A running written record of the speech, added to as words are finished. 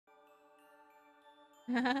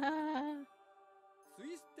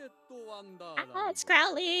Twisted Wonderland. Ah, it's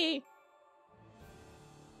Crowley!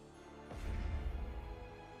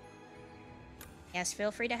 Yes,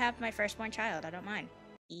 feel free to have my firstborn child. I don't mind.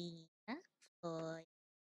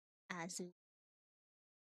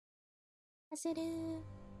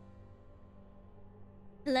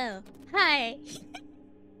 Hello. Hi.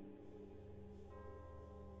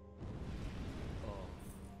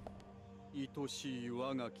 愛しい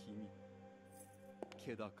我が君、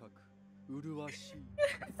気高く麗しい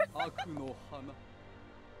悪の花。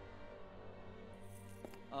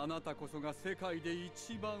あなたこそが世界で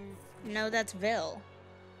一番美しい。 No, that's Bill.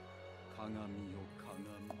 鏡よ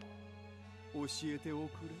鏡、教えてお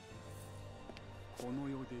くれ。この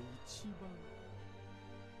世で一番。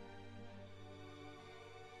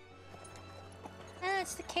Ah,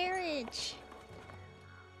 it's the carriage.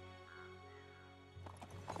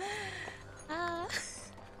 Ah,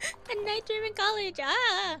 a night dream in college.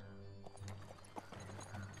 Ah.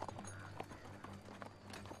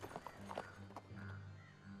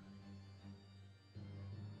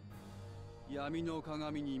 闇の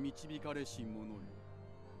鏡に導かれし者よ。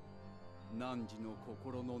汝の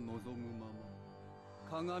心の望むまま、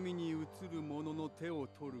鏡に映る者の手を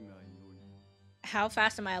取るがよい。 How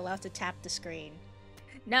fast am I allowed to tap the screen?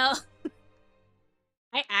 No.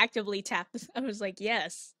 I actively tapped this. I was like,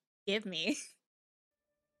 yes, give me.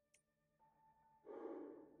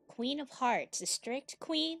 Queen of Hearts, the strict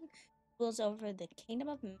queen, rules over the Kingdom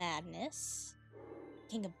of Madness.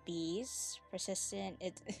 King of Bees, persistent.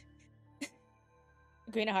 It's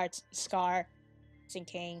Queen of Hearts, Scar, Sin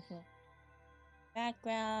King.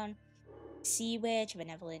 Background, Sea Witch,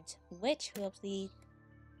 benevolent witch who helps lead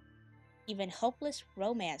even hopeless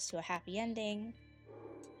romance to a happy ending.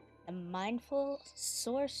 A mindful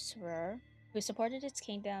sorcerer who supported its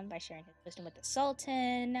kingdom by sharing his wisdom with the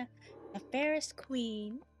Sultan. A fairest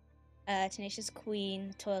queen, tenacious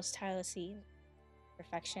queen, toils tirelessly,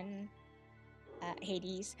 perfection,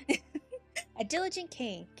 Hades. A diligent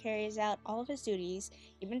king carries out all of his duties,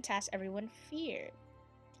 even tasks everyone feared.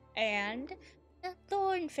 And the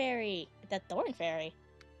Thorn Fairy. The Thorn Fairy.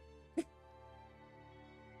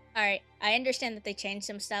 Alright, I understand that they changed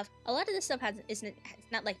some stuff. A lot of this stuff has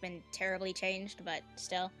not like been terribly changed, but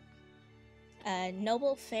still.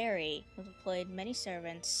 Noble Fairy, who employed many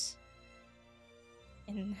servants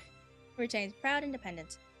and retains proud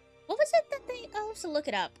independence. What was it that they... I'll have to look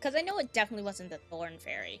it up, because I know it definitely wasn't the Thorn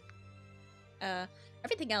Fairy.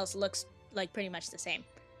 Everything else looks like pretty much the same.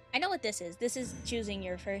 I know what this is. This is choosing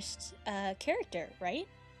your first character, right?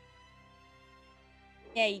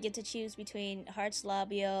 Yeah, you get to choose between Heart's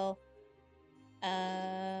Labial,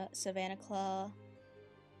 Savannah Claw,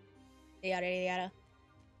 yada yada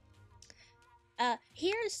yada.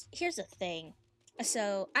 Here's the thing.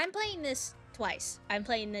 So I'm playing this twice. I'm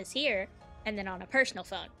playing this here and then on a personal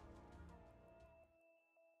phone.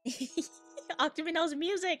 Octavinel's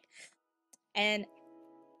music, and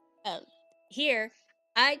here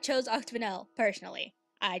I chose Octavinel personally.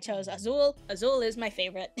 I chose Azul. Azul is my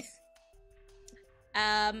favorite.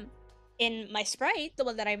 In my sprite, the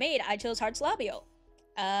one that I made, I chose Heart's Labial.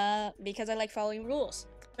 Because I like following rules.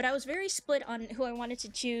 But I was very split on who I wanted to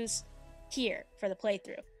choose here for the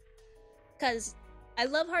playthrough. Because I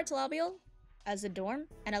love Heart's Labial as a dorm,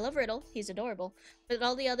 and I love Riddle, he's adorable. But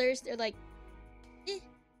all the others, they're like,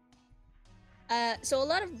 eh. So a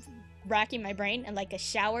lot of racking my brain and like a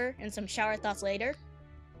shower and some shower thoughts later,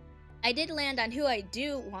 I did land on who I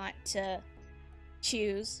do want to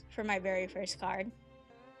choose for my very first card.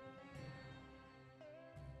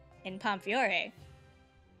 In Pomfiore.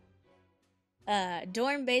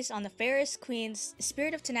 Dorm based on the fairest queen's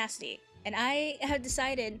spirit of tenacity. And I have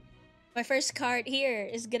decided my first card here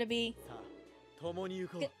is gonna be... It's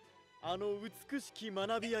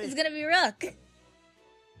gonna be Rook.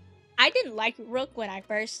 I didn't like Rook when I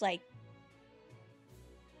first, like,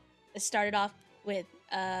 started off with,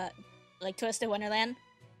 like, Twisted Wonderland.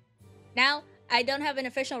 Now, I don't have an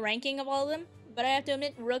official ranking of all of them, but I have to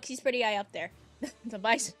admit, Rook, he's pretty high up there. The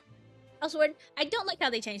Vice House Warden. I don't like how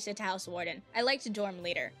they changed it to House Warden. I liked Dorm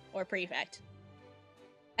Leader, or Prefect.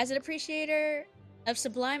 As an appreciator of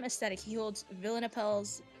sublime aesthetic, he holds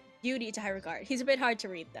Villanapel's beauty to high regard. He's a bit hard to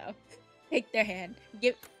read, though. Take their hand.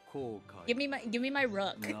 Give me my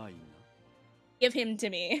Rook. Give him to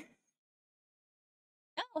me.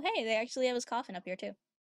 Oh, hey, they actually have his coffin up here too.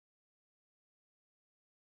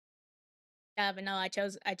 Yeah, but no, I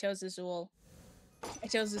chose Azul. I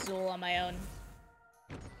chose Azul on my own.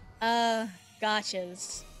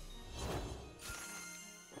 Gotchas.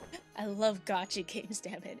 I love gotcha games,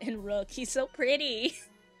 damn it. And Rook, he's so pretty.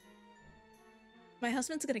 My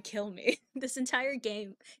husband's gonna kill me. This entire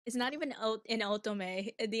game is not even in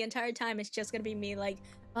otome. The entire time it's just gonna be me like,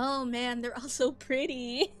 oh man, they're all so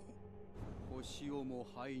pretty. 星をも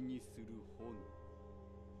灰にする炎、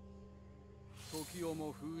時を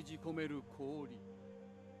も封じ込める氷、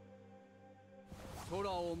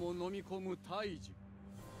空をも飲み込む大樹。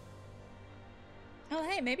Oh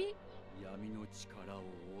hey, maybe 闇の力を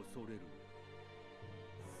恐れる。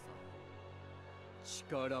さ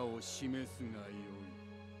あ、力を示すがよ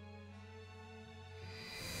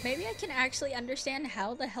い。 maybe I can actually understand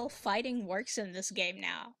how the hell fighting works in this game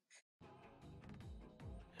now.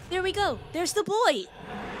 There we go. There's the boy.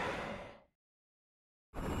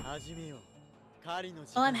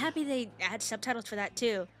 Oh, I'm happy they add subtitles for that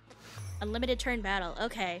too. Unlimited turn battle.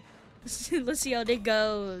 Okay. Let's see how it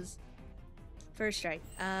goes. First strike.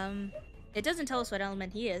 It doesn't tell us what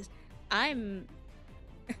element he is. I'm...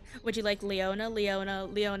 Would you like Leona,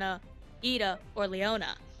 Ida, or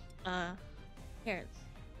Leona? Here.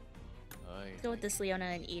 Let's go with this Leona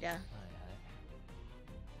and Ida.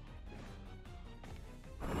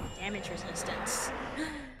 Damage resistance.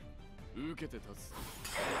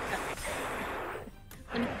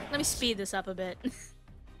 Let me speed this up a bit.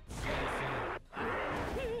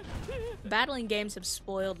 Battling games have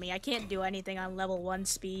spoiled me. I can't do anything on level 1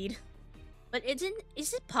 speed. But is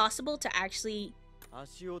it possible to actually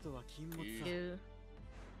is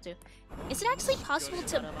it actually possible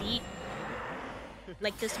to beat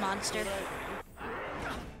like this monster?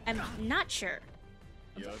 I'm not sure.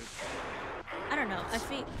 I don't know. I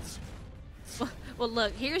feel well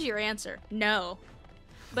look, here's your answer. No.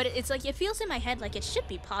 But it's like it feels in my head like it should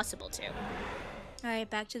be possible to. Alright,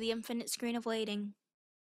 back to the infinite screen of waiting.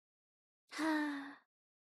 I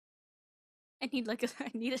need like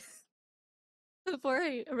before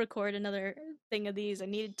I record another thing of these, I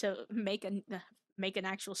needed to make an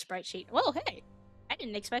actual sprite sheet. Whoa, hey! I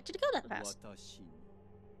didn't expect it to go that fast.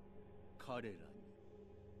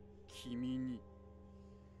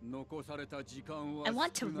 I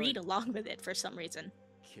want to read along with it for some reason.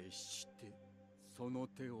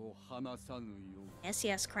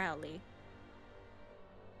 Yes, Crowley.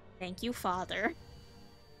 Thank you, Father.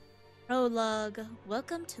 Prologue.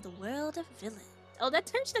 Welcome to the world of villains. Oh, that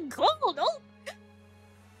turns to gold! Oh!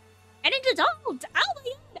 And into gold! Oh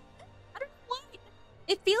my god! I don't know why.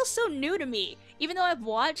 It feels so new to me. Even though I've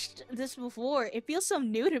watched this before, it feels so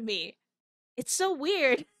new to me. It's so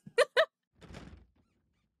weird.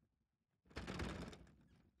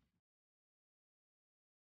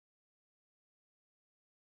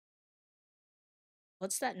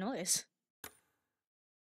 What's that noise?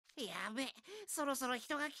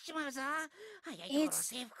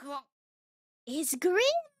 It's Grim!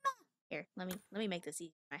 Here, let me make this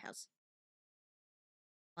easy in my house.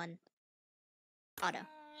 1. Auto.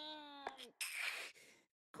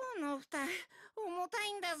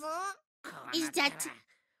 Is that...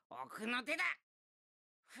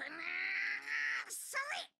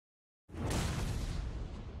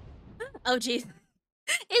 Oh jeez.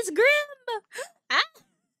 It's Grim! Ah!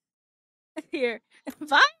 Here.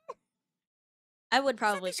 Fire! I would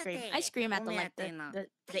probably scream. I scream at the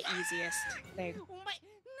easiest thing.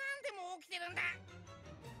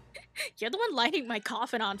 You're the one lighting my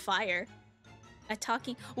coffin on fire. A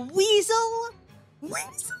talking weasel?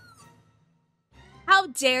 Weasel? How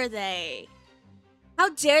dare they? How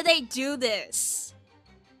dare they do this?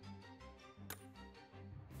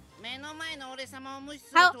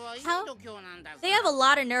 How they have a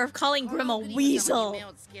lot of nerve calling Grim a weasel.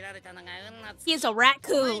 He is a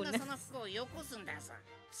raccoon.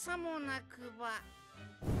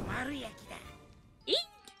 Eat.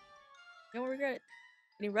 Don't regret it.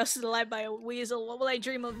 And he roasted alive by a weasel. What will I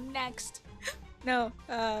dream of next? No,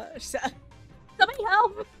 somebody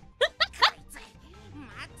help!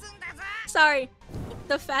 Sorry,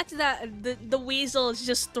 the fact that the weasel has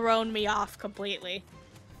just thrown me off completely.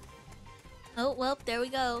 Oh, well, there we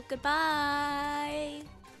go. Goodbye.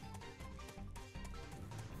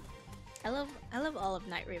 I love all of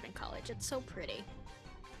Night Raven College. It's so pretty.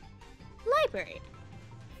 Library.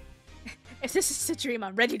 If this is a dream,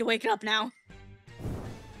 I'm ready to wake up now.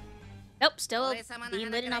 Nope, still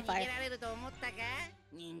being lit on fire.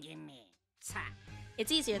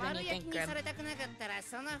 It's easier than you think, Grim.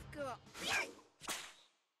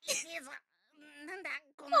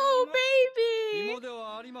 Oh, baby!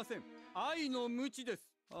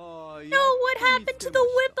 No, what happened to the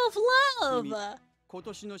whip of love? Hello.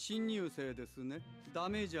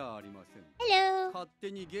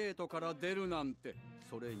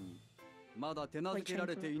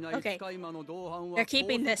 Okay. They're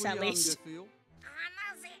keeping this at least.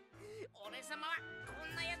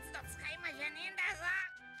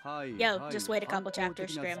 はい Yo, はい just wait a couple 反抗的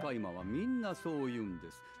chapters, な Scrim. 使い魔はみんなそう言うん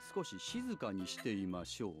です。少し静かにしていま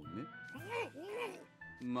しょうね。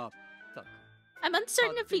まったく I'm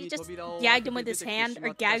uncertain if he just gagged him with his hand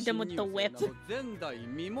or gagged him with the whip. 前代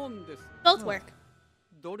未聞です。 Both work.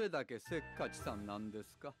 どれだけせっかちさんなんで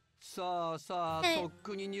すか。さあさあ、 Hey, とっ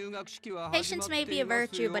くに入学式は始ま patience っ may て be い a ま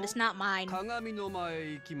す virtue, よ。 but it's not mine. 鏡の前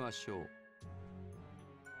へ行きましょう。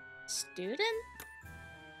 Student?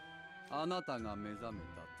 あなたが目覚め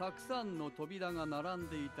たたくさんの扉が並ん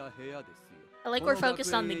でいた部屋ですよ。 I like こ we're の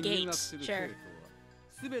focused 学 on 園 the へ入学 gates. する Sure. 生徒は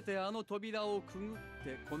すべてあの扉をくぐっ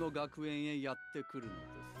てこの学園へやってくるので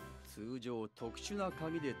す。通常特殊な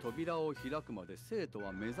鍵で扉を開くまで生徒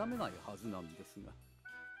は目覚めないはずなんですが。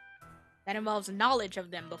 That involves knowledge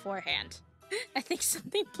of them beforehand. I think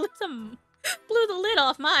something blew the lid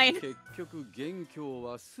off mine. 結局元凶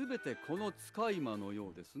はすべてこの使い魔の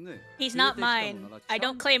ようですね。 He's not mine. I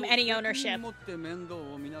don't claim any ownership. 持って面倒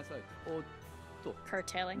を見なさい。おっと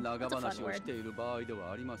Curtailing. 長 That's a 話 fun をし word. ている場合で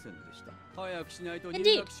はありませんでした。早くしないと入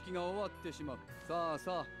Indeed. 学式が終わってしまう。さあ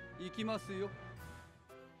さあ、行きますよ。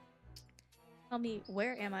 Tell me,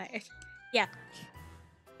 where am I? Yeah.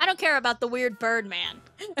 I don't care about the weird bird man.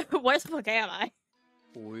 Where the fuck am I?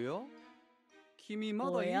 おや君ま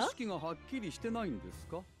だ意識がはっきりしてないんです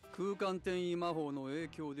か。空間転移魔法の影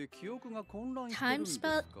響で記憶が混乱してるんですか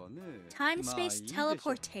ね。 Time まあいいで space しょう。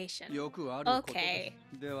 teleportation. よくあることで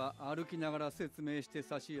Okay. す。では歩きながら説明して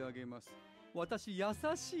差し上げます。私優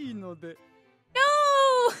しいので。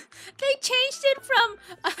 No! They changed it from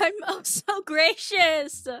I'm oh so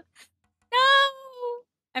gracious. No!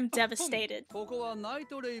 I'm devastated. ここはナイ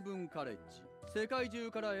トレイブンカレッジ。世界中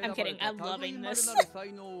から選 I'm ば kidding. れた I'm 類 loving まれ this. なる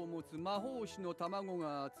才能を持つ魔法師の卵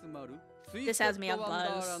が集まる This has me on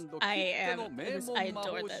buzz. I am. 名 I 門魔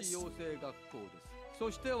adore 法 this. 師養成学校です。そ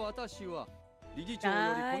して私は理事長よ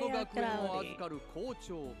りこの学園を預かる校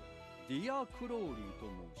長ディア・クローリーと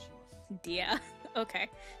申します。 Dia. Okay.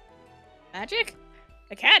 Magic?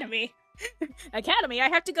 Academy? Academy? I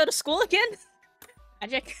have to go to school again?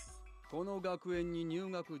 Magic? この学園に入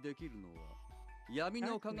学できるのは闇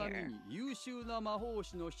の鏡に優秀な魔法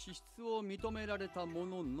師の資質を認められた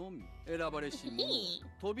者のみ。選ばれし者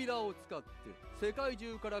は扉を使って世界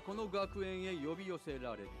中からこの学園へ呼び寄せ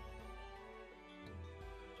られる。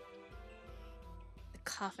 The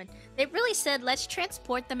coffin. They really said let's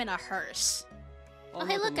transport them in a hearse. Oh,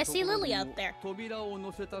 hey, look, I see Lily out there. 扉を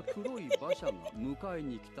乗せた黒い馬車が迎え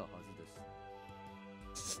に来たは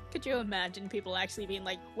ずです。 Could you imagine people actually being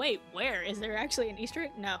like, wait, where? Is there actually an Easter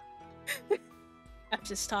egg? No. I'm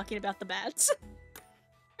just talking about the bats.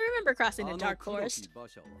 I remember crossing the dark forest. あの黒き馬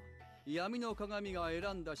車は闇の鏡が選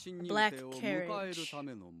んだ新入 Black 生を迎える carriage. た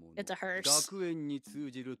めのもの。 It's a hearse. 学園に通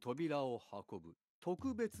じる扉を運ぶ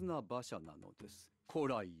特別な馬車なのです。古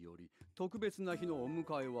来より特別な日のお迎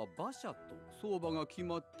えは馬車と相場が決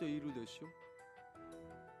まっているでしょ。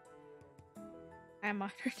 I'm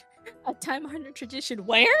honored. A time-honored tradition.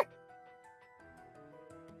 Where?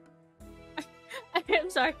 I'm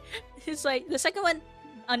sorry. It's like the second one,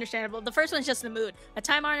 understandable. The first one's just the mood. A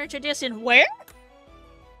time-honored tradition. Where?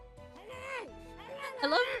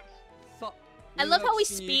 I love how we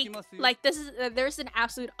speak. Like this is there's an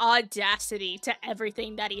absolute audacity to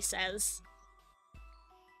everything that he says.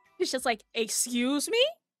 It's just like, excuse me?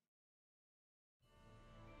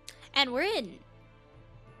 And we're in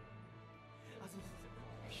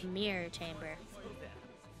Mirror Chamber.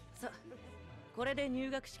 さあ、これで入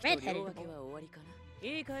学式と両分けは終わりかな。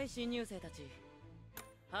いいかい新入生たち。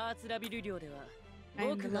ハーツラビル寮では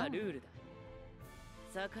僕がルールだ。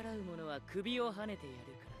逆らう者は首をはねてやる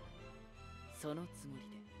から。そのつもり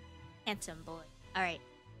で。Handsome boy. All right.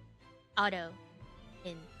 Auto.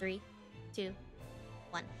 In 3, 2,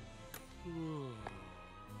 1.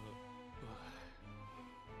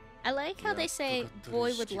 I like how they say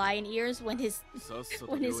boy with lion ears when his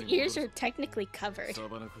ears are technically covered.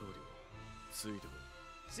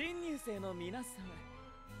 新入生の皆さん、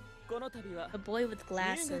この度は A boy with 入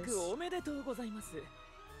glasses. 学おめでとうございます。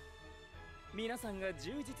皆さんが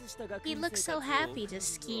充実した学 He 園 looks 生 so 活を happy to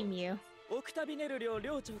scheme you. オクタビネル寮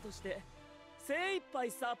寮長として精一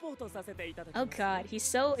杯サポートさせていただきま Oh す。 god, he's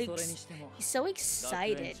so それにしても he's so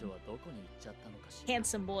excited. 学園長はどこに行っちゃったのかしら。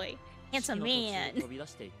 Handsome boy. Handsome 式の途中 man. 飛び出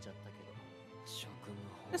して行っちゃったけど。職務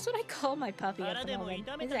That's what I call my puppy at the moment.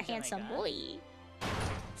 He's a handsome boy.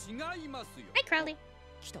 違いますよ。 Hi, Crowley.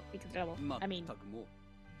 来た。 Big trouble. ま I っ mean, たくもう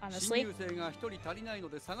新 honestly. 入生が一人足りないの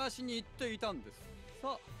で探しに行っていたんです。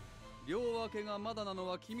さあ、両分けがまだなの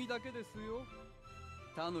は君だけですよ。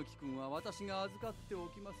タヌキ君は私が預かってお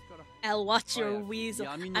きますから。 I'll watch your 早く weasel.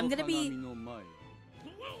 闇 I'm の gonna 鏡 be の前へ。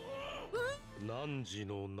汝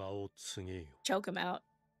の名を告げよ。 choke him out.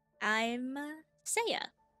 I'm Seiya.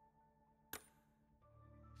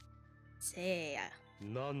 Seiya.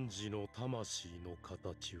 汝の魂の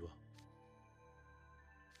形は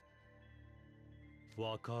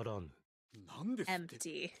わからぬ。なんですって。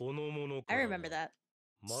 Empty. このものか I ら remember that.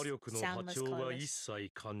 魔力の波 Soundless 長は colors. 一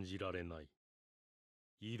切感じられない。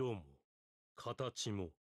色も形も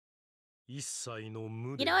一切の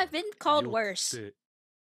無 You で know, I've been called よっ worse. て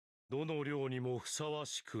どの量にもふさわ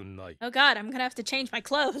しくない。 Oh god, I'm gonna have to change my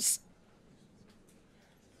clothes.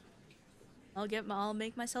 I'll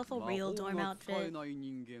make myself a 魔 real 法 dorm が使え outfit. ない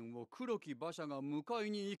人間を黒き馬車が迎え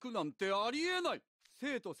に行くなんてありえない。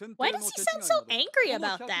生徒選 Why 定 does の he 手違い sound な so ど angry この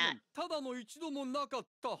about 100 that? 年ただの一度もなかっ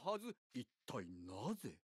たはず。一体な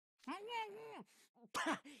ぜ？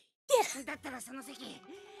だったらその席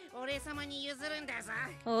俺様に譲るんだぞ。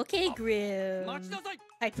 Okay, Grim. 待ちなさい。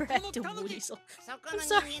 Hyperactive Weasel. そこ I'm の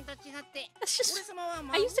sorry. 人間と違って That's just. 俺様は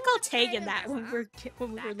魔 I 法 used to call を使える Tegan んだ that ぞ。 when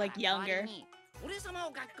we were like だから younger. 代わりに俺様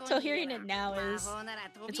を学校 So に入れ hearing ろ。 it now 魔 is 法なら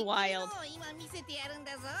飛び it's 切り wild. のを今見せてやるん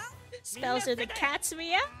だぞ。 Spells are the cat's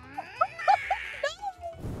meow.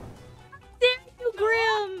 There you,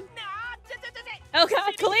 Grim. Oh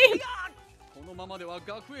god, Clean. このままでは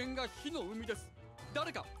学園が火の海です。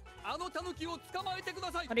誰かあのタヌキを捕まえてく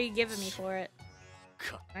ださい。 What are you giving me for it?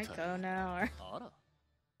 かっ I た go now. Or... あら、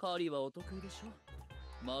狩りはお得意でしょ。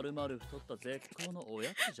まるまる太った絶好のお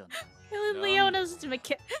やつじゃない。 Leona's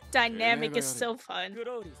dynamic is so fun. グ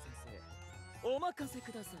ローリー先生、お任せ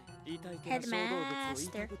ください。痛いけな小動物をい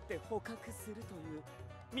たぶって捕獲するという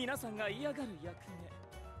皆さんが嫌がる役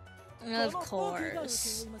目。 Of この僕が請け負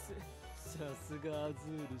course. います。さすがアズ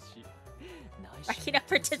ール氏。 Racking up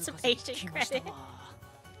participation credit.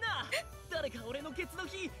 なあ、誰か俺のケツの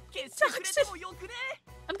火消してくれてもよくね。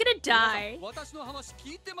 I'm gonna die. 私の話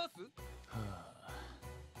聞いてます？はあ、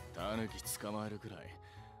タヌキ捕まえるくらい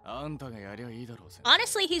あんたがやりゃいいだろうぜ。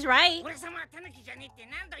 Honestly, he's right. 俺様はタヌキじゃねえって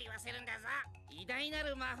何度言わせるんだぞ。偉大な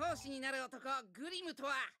る魔法師になる男グリムと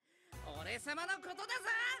は俺様のことだぞ。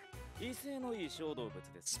威勢のいい小動物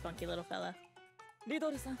です。 Spunky little fella. リド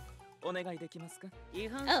ルさん、お願いできますか。違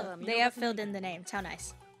反 Oh, they have filled in the names. How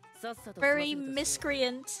nice. さっさと Furry 済ませるとしよう。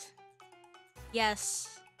 miscreant.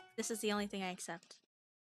 Yes, this is the only thing I accept.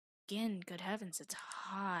 Again, good heavens, it's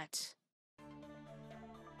hot.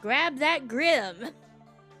 Grab that Grim.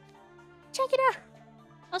 Check it out.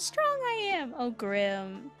 How strong I am. Oh,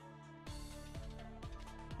 Grim.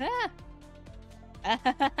 Ah.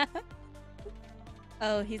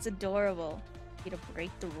 Oh, he's adorable. Need to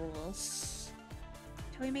break the rules.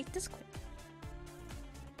 How do we make this quick?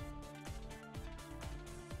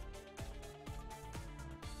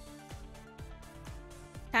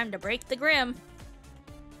 Time to break the Grim.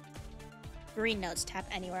 Green notes tap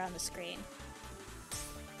anywhere on the screen.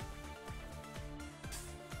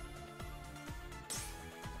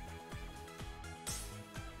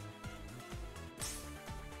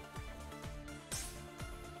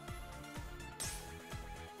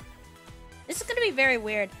 This is gonna be very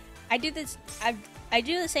weird. I do this. I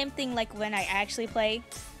do the same thing like when I actually play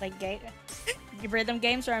like rhythm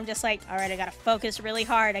games where I'm just like, all right, I gotta focus really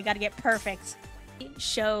hard. I gotta get perfect.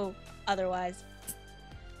 Show otherwise.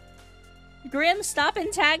 Grim, stop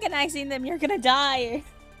antagonizing them. You're gonna die.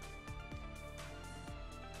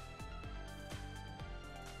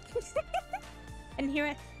 And here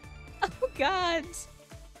I... Oh god.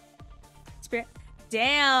 Spirit.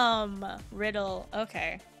 Damn. Riddle.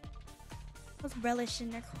 Okay. With relish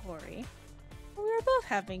in their quarry. We were both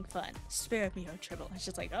having fun. Spare me, oh Tribble. It's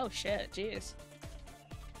just like, oh shit, jeez.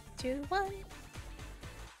 2, 1.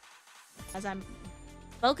 As I'm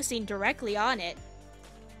focusing directly on it.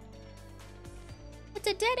 It's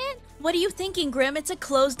a dead end. What are you thinking, Grim? It's a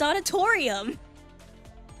closed auditorium.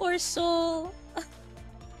 Poor soul.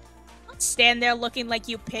 Don't stand there looking like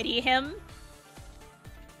you pity him.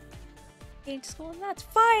 Age school, and that's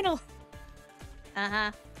final.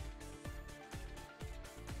 Uh-huh.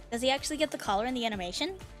 Does he actually get the collar in the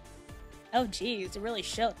animation? Oh geez, it really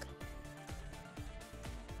shook.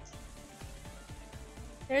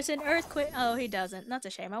 There's an earthquake. Oh, he doesn't. That's a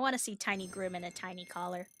shame. I want to see Tiny Grim in a tiny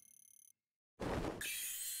collar.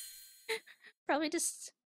 Probably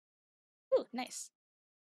just... Ooh, nice.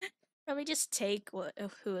 Probably just take... What?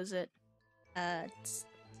 Who is it?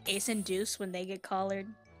 Ace and Deuce when they get collared.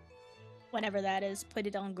 Whenever that is. Put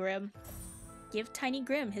it on Grim. Give Tiny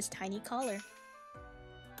Grim his tiny collar.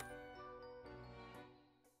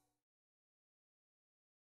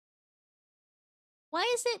 Why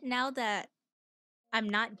is it now that I'm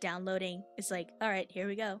not downloading? It's like, alright, here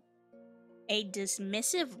we go. A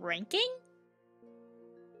dismissive ranking?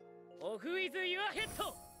 Oh, there,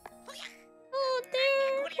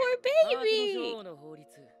 poor baby!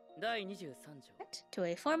 第23条 To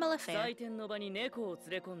a formal affair. 祭典の場に猫を連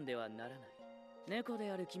れ込んではならない。猫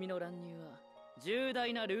である君の乱入は重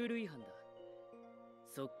大なルール違反だ。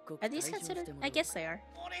即刻 Are these considered? I guess they are.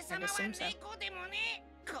 俺様は猫でもね、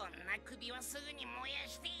こんな首はすぐに燃や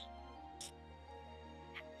して。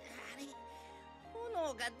あれ、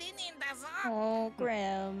炎が出ねえんだぞ。Oh,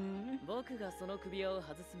 Grim. 僕がその首輪を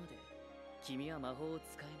外すまで君は魔法を使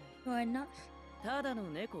えない。 You are not. ただの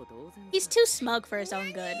猫同然。 He's too smug for his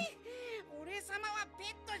own good. 俺様はペ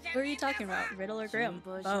ットじゃ Who are ねえ you んだぞ。 talking about? Riddle or 心 Grim?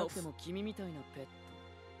 配しなくて Both. も君みたいなペット。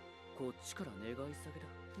こっちから願い下げ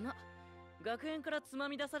だ。な、学園からつま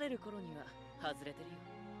み出される頃には外れて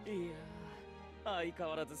るよ。いやー、相変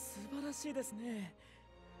わらず素晴らしいですね。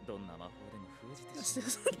どんな魔法でも封じて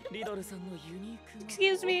しまうリドルさんのユニークな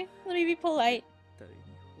Excuse me. Let me be polite. 絶対に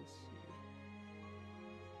欲し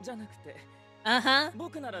い。じゃなくて、 Uh-huh.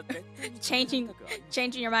 僕なら絶対に Changing 使いたくありませ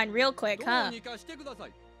ん。 Changing your mind real quick, どう huh? にかしてくださ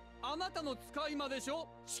い。あなたの使い魔でしょ。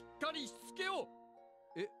しっかりしつけよ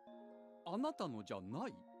う。え、あなたのじゃな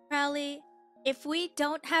い？ Crowley, if we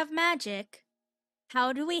don't have magic,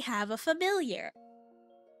 how do we have a familiar?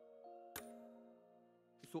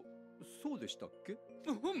 そうでしたっけ？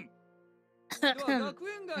うん。では学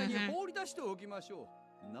園外に放り出しておきましょ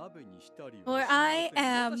う。鍋にしたりはし For ません。 I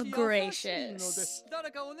am 私優しいので gracious.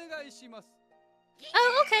 誰かお願いします。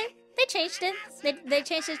 Oh, okay. They changed it. They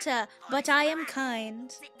changed it to, but I am kind.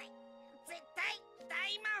 絶対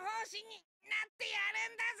大魔法師になってや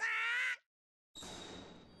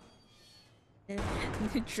るん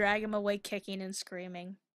だぞ。 Drag him away kicking and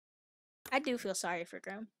screaming. I do feel sorry for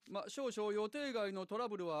Grim. まあ少々予定外のトラ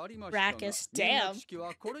ブルはありましたが、 Rackus, 入 damn. 学式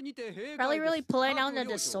はこれにて閉 Probably 会 really です。 pulling down the 各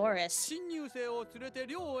寮長 Thesaurus. 新入生を連れて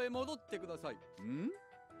寮へ戻ってください。ん？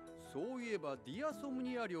そういえばディアソム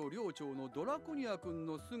ニア寮寮長のドラコニア君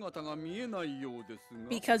の姿が見えないようですが。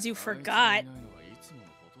 Because you forgot.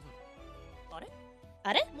 あれ？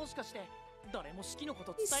あれ？もしかして誰も式のこ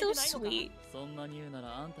と He's 伝え so てないのか？ sweet. そんなに言うな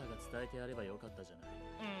らあんたが伝えてやればよかったじゃな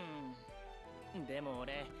い。でも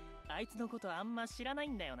俺、あいつのことあんま知らない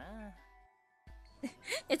んだよな。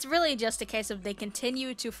 It's really just a case of they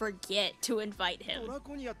continue to forget to invite ド him. ラ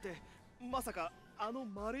コニアってまさかあの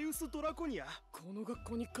マレウス・ドラコニア？この学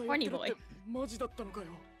校に通ってる Horny っ boy. てマジだったのかよ。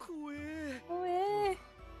怖え。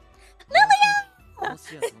も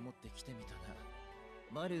しやと思って来てみたが、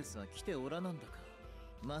マリウスは来ておらなんだか。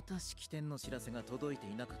また式典の知らせが届いて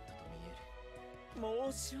いなかったと見え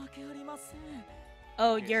る。申し訳ありません。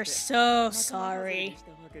 Oh, you're so 仲間外れ sorry. にし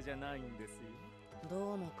たわけじゃないんですよ。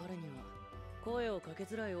どうも彼には声をかけ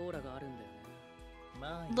づらいオーラがあるんだよね。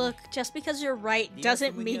まあいい。 Look, just because you're right ディアソ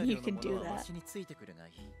doesn't ムニア mean you 寮 can の do 者はわ that. しについてくるがい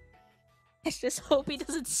い。 I just hope he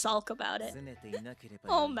doesn't sulk about it. 拗ねていなければ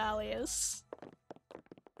いい。 Oh, Malleus.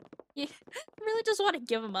 You really just want to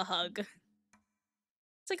give him a hug. It's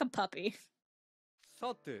like a puppy.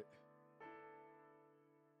 さて、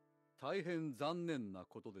大変残念な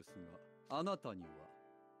ことですが、あなたには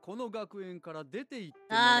この学園から出て行っても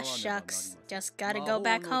らわ Ah, ねばなりま shucks. せん。 Just gotta go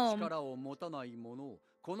back 魔法の home. 力を持たない者を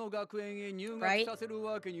この学園へ入 Right? 学させる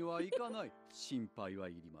わけにはいかない。心配は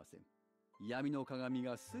いりません。闇の鏡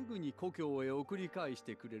がすぐに故郷へ送り返し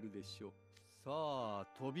てくれるでしょう。さあ、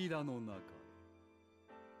扉の中。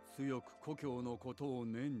強く故郷のことを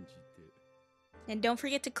念じて。 And don't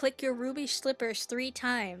forget to click your ruby slippers 3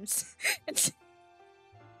 times.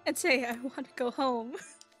 and say, I want to go home.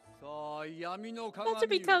 さあ、闇の Not 鏡 to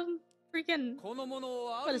become freaking... この者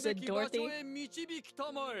をあ What る is べ it, き場所 Dorothy? へ導き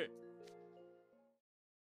たまえ。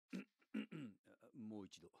もう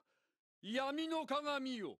一度。闇の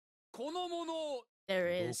鏡よ。この者を。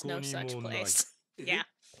 There is no どこに such もない。 place. Yeah.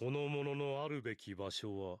 この者のあるべき場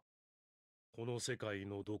所はこの世界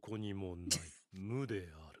のどこにもない無で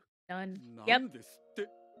ある。 Done. な Yep. んですって。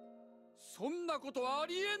そんなことはあ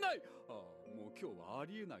りえない。ああ、もう今日はあ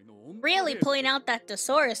りえないの。オンパレード Really pulling out that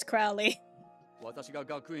Thesaurus, Crowley. 私が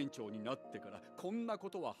学園長になってからこんなこ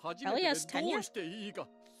とは初めて Ellie で has tenure? どうしていいか。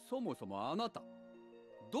そもそもあなた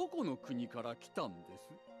どこの国から来たんで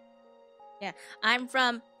す？ I'm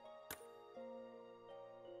from...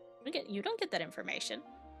 You don't get that information.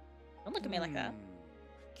 Don't look at me like that.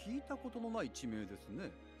 聞いたことのない地名ですね。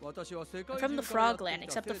私は世界 I'm from the 中からやって Frogland,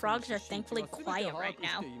 きた except the 生徒の frogs are 出身地 thankfully は全て quiet 把 right 握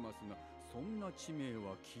now. していますが、そんな地名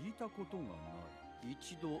は聞いたことがない。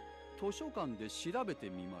一度図書館で調べて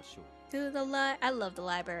みましょう。 To the I love the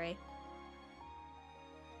library.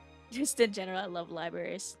 Just in general, I love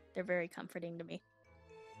libraries. They're very comforting to me.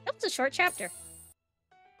 That was a short chapter.